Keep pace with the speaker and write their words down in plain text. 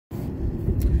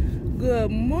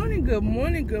good morning, good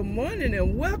morning, good morning,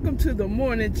 and welcome to the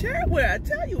morning chat where I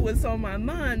tell you what's on my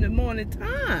mind in the morning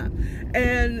time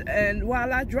and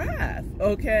while I drive,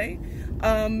 okay?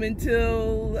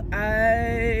 Until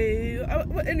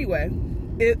anyway,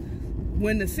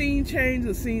 when the scene changes,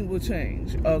 the scene will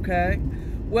change, okay?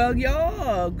 Well,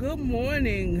 y'all, good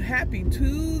morning. Happy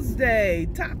Tuesday,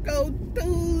 Taco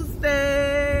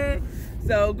Tuesday.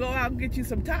 So go out and get you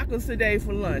some tacos today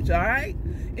for lunch, all right?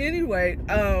 Anyway,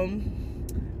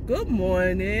 good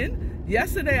morning.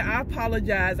 Yesterday, I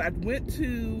apologize. I went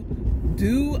to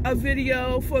do a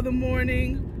video for the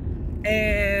morning,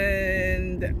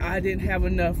 and I didn't have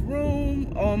enough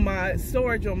room on my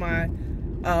storage on my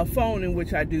phone in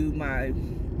which I do my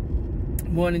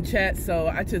morning chat, so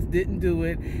I just didn't do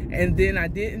it. And then I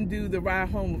didn't do the ride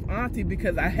home with Auntie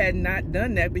because I had not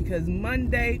done that because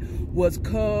Monday was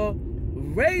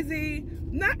crazy.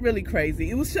 Not really crazy,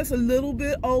 it was just a little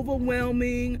bit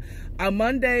overwhelming.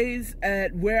 Mondays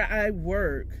at where I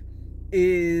work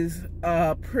is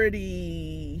a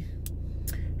pretty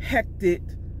hectic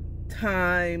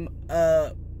time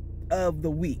of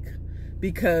the week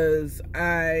because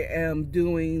I am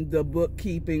doing the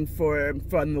bookkeeping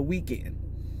from the weekend.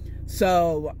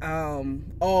 So I'm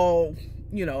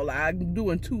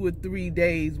doing 2 or 3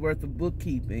 days worth of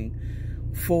bookkeeping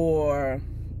for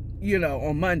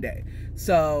on Monday.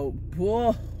 So,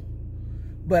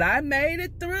 but I made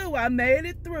it through. I made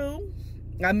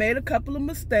a couple of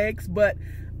mistakes, but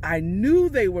I knew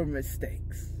they were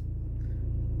mistakes.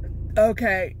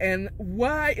 Okay, and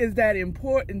why is that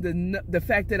important? The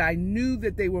fact that I knew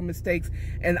that they were mistakes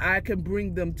and I can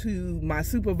bring them to my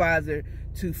supervisor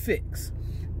to fix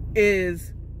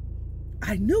is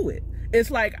I knew it.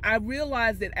 It's like I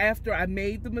realized that after I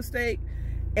made the mistake,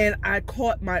 and I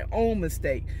caught my own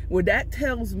mistake. Well, that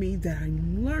tells me that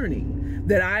I'm learning,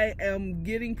 that I am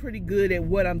getting pretty good at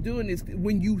what I'm doing is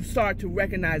when you start to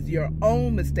recognize your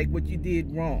own mistake, what you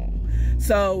did wrong.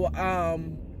 So,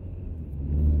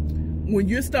 when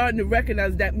you're starting to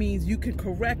recognize, that means you can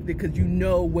correct it because you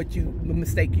know the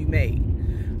mistake you made.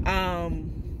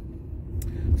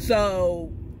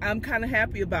 So I'm kind of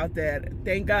happy about that.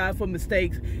 Thank God for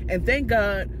mistakes, and thank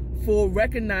God for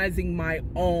recognizing my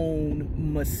own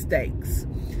mistakes.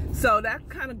 So that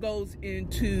kind of goes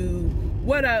into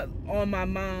what on my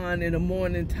mind in the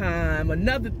morning time.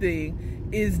 Another thing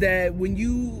is that when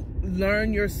you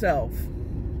learn yourself,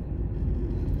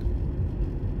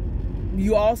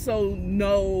 you also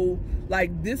know,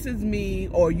 like, this is me,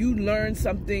 or you learn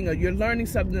something, or you're learning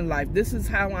something in life. This is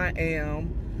how I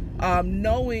am.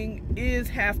 Knowing is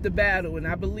half the battle, and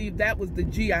I believe that was the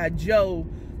G.I. Joe.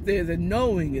 There's a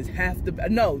knowing is half the,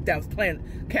 no, that was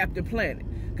Captain Planet.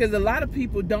 Because a lot of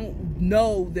people don't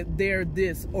know that they're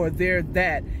this or they're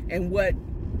that and what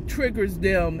triggers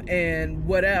them and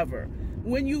whatever.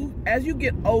 As you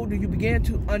get older, you begin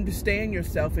to understand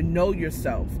yourself and know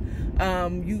yourself.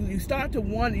 You start to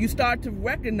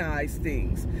recognize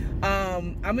things.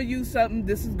 I'm gonna use something,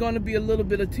 this is gonna be a little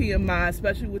bit of TMI,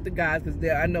 especially with the guys, because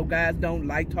I know guys don't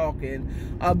like talking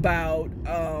about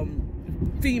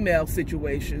female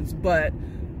situations, but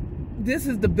this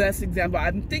is the best example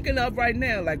I'm thinking of right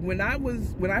now. Like when I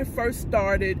first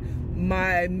started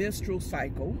my menstrual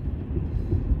cycle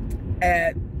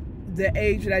at the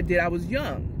age that I did, I was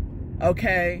young,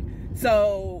 okay?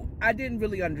 So I didn't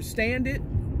really understand it.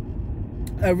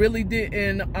 I really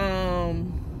didn't,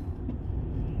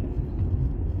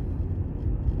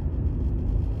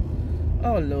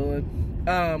 oh Lord.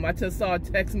 I just saw a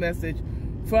text message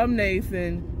from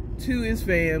Nathan to his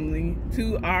family,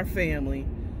 to our family,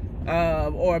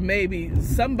 or maybe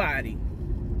somebody.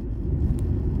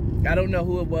 I don't know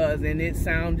who it was, and it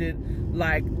sounded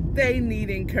like they need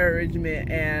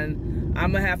encouragement, and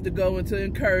I'm gonna have to go into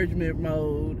encouragement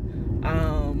mode,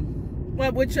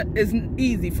 which isn't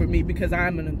easy for me because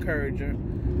I'm an encourager.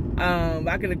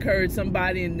 I can encourage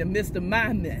somebody in the midst of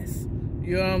my mess,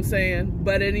 you know what I'm saying?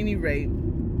 But at any rate,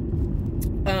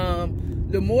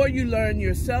 the more you learn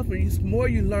yourself, and the more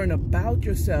you learn about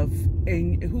yourself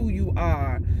and who you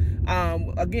are.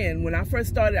 Again, when I first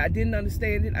started, I didn't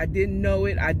understand it. I didn't know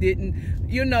it. I didn't,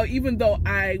 even though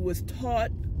I was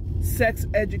taught sex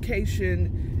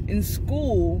education in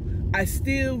school, I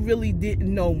still really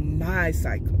didn't know my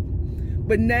cycle.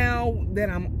 But now that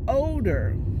I'm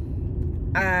older,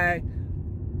 I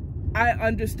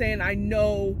understand. I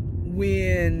know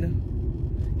when,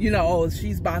 oh,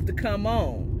 she's about to come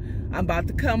on. I'm about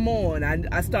to come on.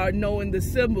 I start knowing the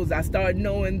symbols. I start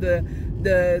knowing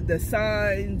the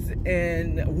signs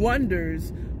and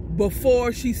wonders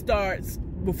before she starts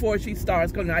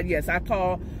coming out. Yes, I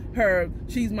call her,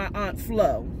 she's my Aunt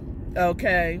Flo,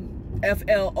 okay?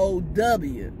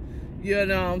 F-L-O-W. You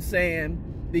know what I'm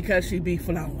saying? Because she be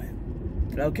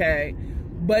flowing. Okay?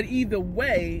 But either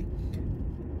way,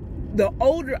 the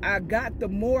older I got, the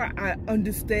more I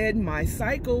understand my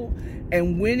cycle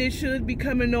and when it should be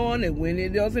coming on and when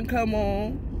it doesn't come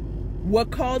on.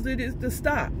 What caused it is to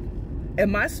stop.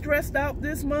 Am I stressed out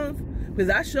this month? Because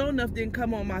I sure enough didn't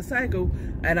come on my cycle,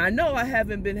 and I know I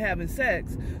haven't been having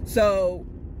sex. So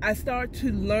I start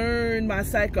to learn my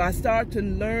cycle. I start to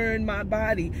learn my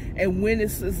body. And when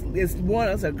it's one,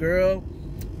 I say, girl,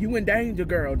 you in danger,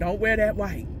 girl. Don't wear that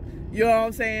white. You know what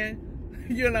I'm saying?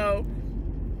 You know?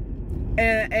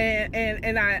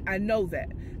 And I know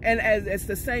that. And as it's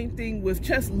the same thing with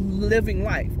just living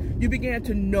life. You begin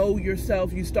to know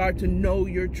yourself. You start to know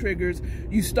your triggers.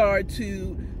 You start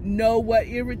to know what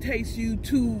irritates you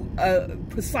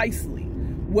precisely.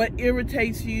 What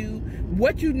irritates you,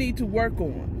 what you need to work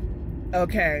on.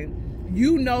 Okay?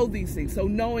 You know these things. So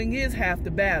knowing is half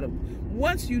the battle.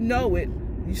 Once you know it,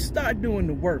 you start doing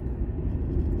the work.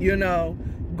 You know,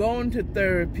 going to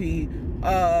therapy,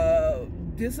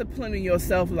 disciplining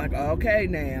yourself like, okay,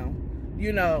 now,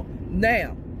 you know,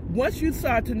 now, once you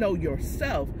start to know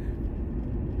yourself,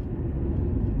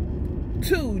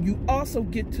 too, you also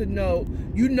get to know,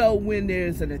 you know when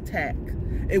there's an attack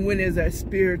and when there's a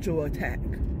spiritual attack.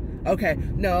 Okay,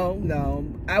 no,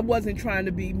 I wasn't trying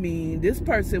to be mean. This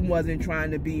person wasn't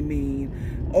trying to be mean,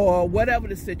 or whatever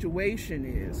the situation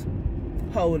is.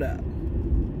 Hold up.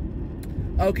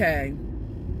 Okay.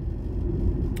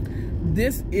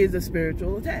 This is a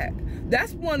spiritual attack.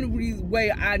 That's one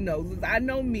way I know. I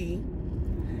know me,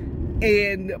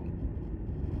 and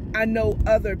I know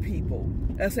other people.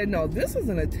 I say, no, this is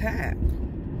an attack.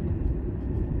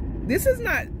 This is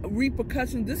not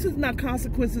repercussions. This is not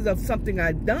consequences of something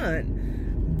I've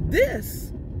done.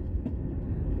 This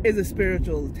is a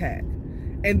spiritual attack.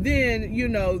 And then, you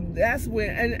know, that's when,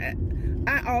 and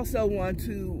I also want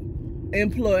to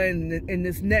employ in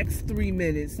this next 3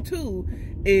 minutes too,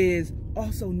 is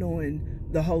also knowing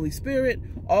the Holy Spirit,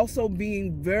 also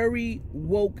being very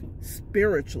woke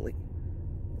spiritually.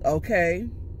 Okay?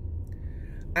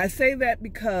 I say that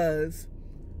because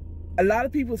a lot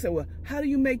of people say, well, how do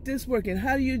you make this work? And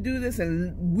how do you do this?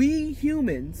 And we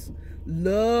humans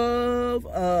love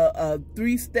a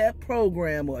 3-step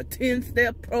program or a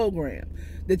 10-step program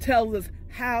that tells us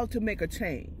how to make a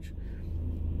change.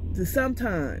 So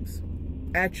sometimes,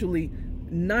 actually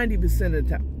 90% of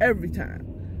the time, every time,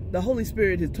 the Holy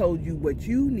Spirit has told you what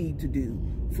you need to do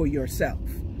for yourself.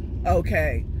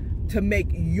 Okay? To make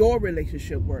your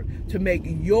relationship work, to make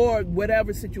your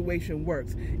whatever situation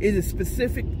works. It is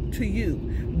specific to you.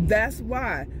 That's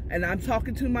why, and I'm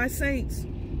talking to my saints,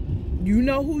 you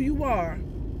know who you are,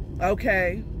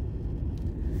 okay?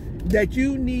 That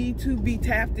you need to be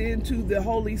tapped into the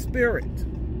Holy Spirit,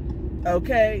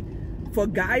 okay? For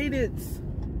guidance,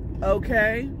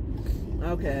 okay?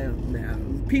 Okay, now,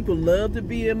 people love to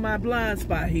be in my blind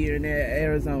spot here in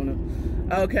Arizona,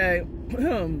 okay?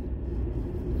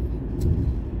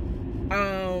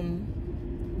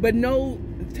 But no,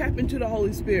 tap into the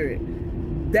Holy Spirit.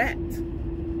 That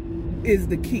is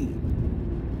the key.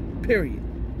 Period.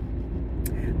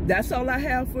 That's all I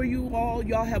have for you all.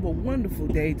 Y'all have a wonderful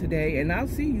day today, and I'll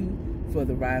see you for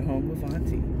the ride home with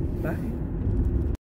Auntie. Bye.